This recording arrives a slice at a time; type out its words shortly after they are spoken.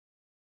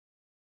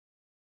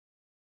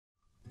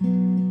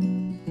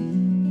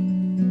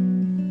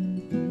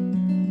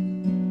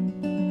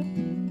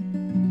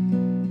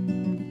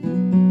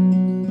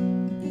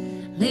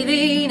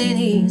Living ain't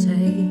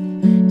easy,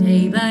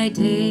 day by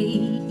day,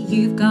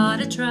 you've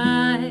gotta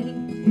try.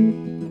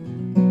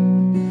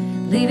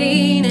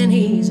 Living ain't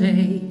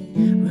easy,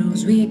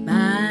 roads we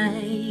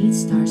bite,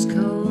 stars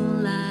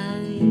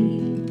collide.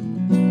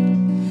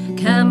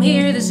 Come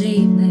here this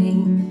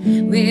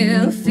evening,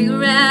 we'll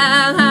figure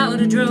out how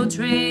to draw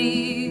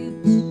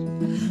trails.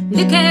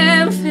 Look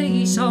and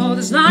face all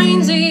those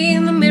lines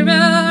in the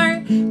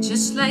mirror,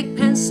 just like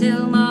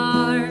pencil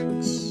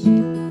marks.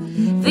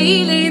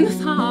 Feeling the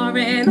far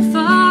and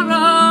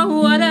far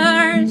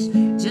waters,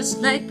 just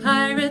like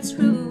pirates'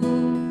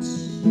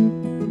 rules.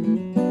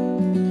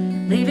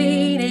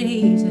 Living ain't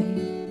easy,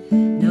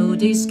 no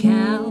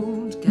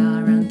discount,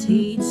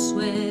 guaranteed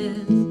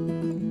sweat.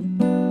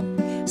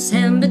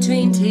 Sand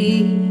between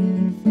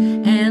teeth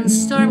and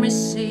stormy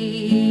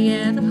sea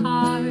at the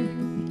heart.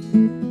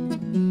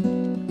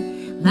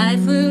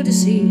 Life will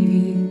deceive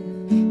you,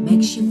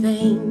 makes you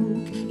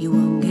think you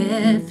won't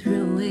get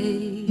through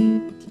it.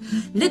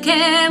 Look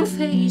and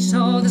face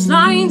all those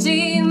lines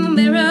in the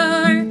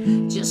mirror,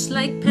 just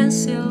like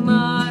pencil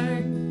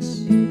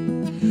marks.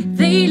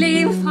 They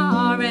live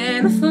far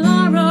and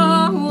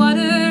far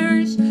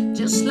waters,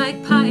 just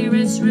like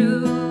pirates'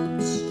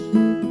 roots.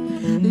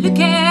 Look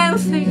and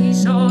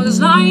face all those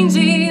lines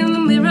in the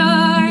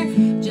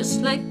mirror,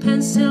 just like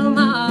pencil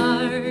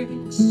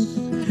marks.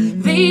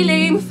 They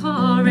live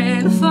far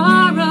and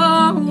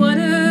far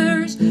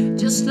waters,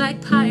 just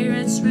like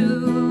pirates'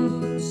 roots.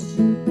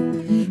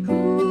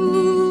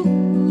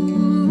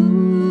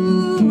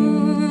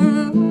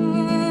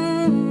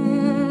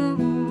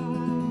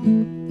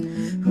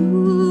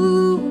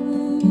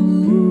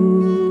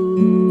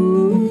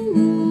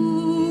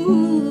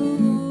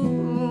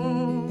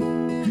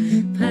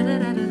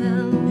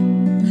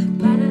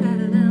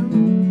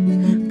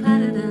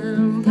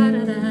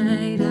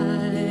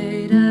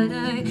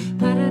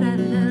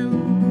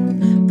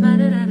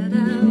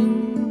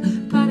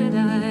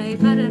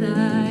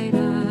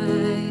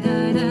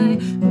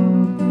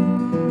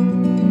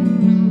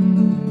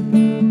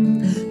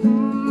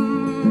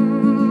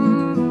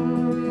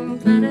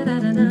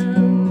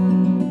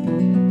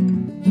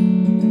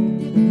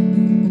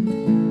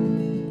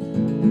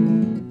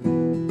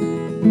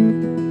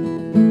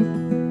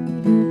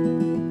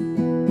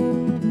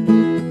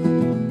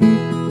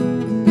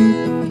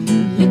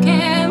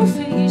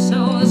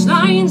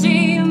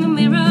 In the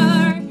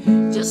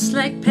mirror, just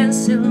like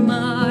pencil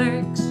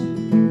marks.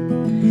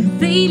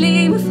 They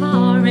live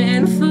far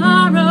and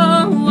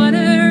far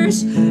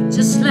waters,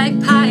 just like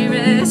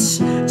pirates'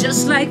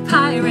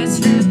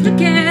 roots.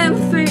 Look and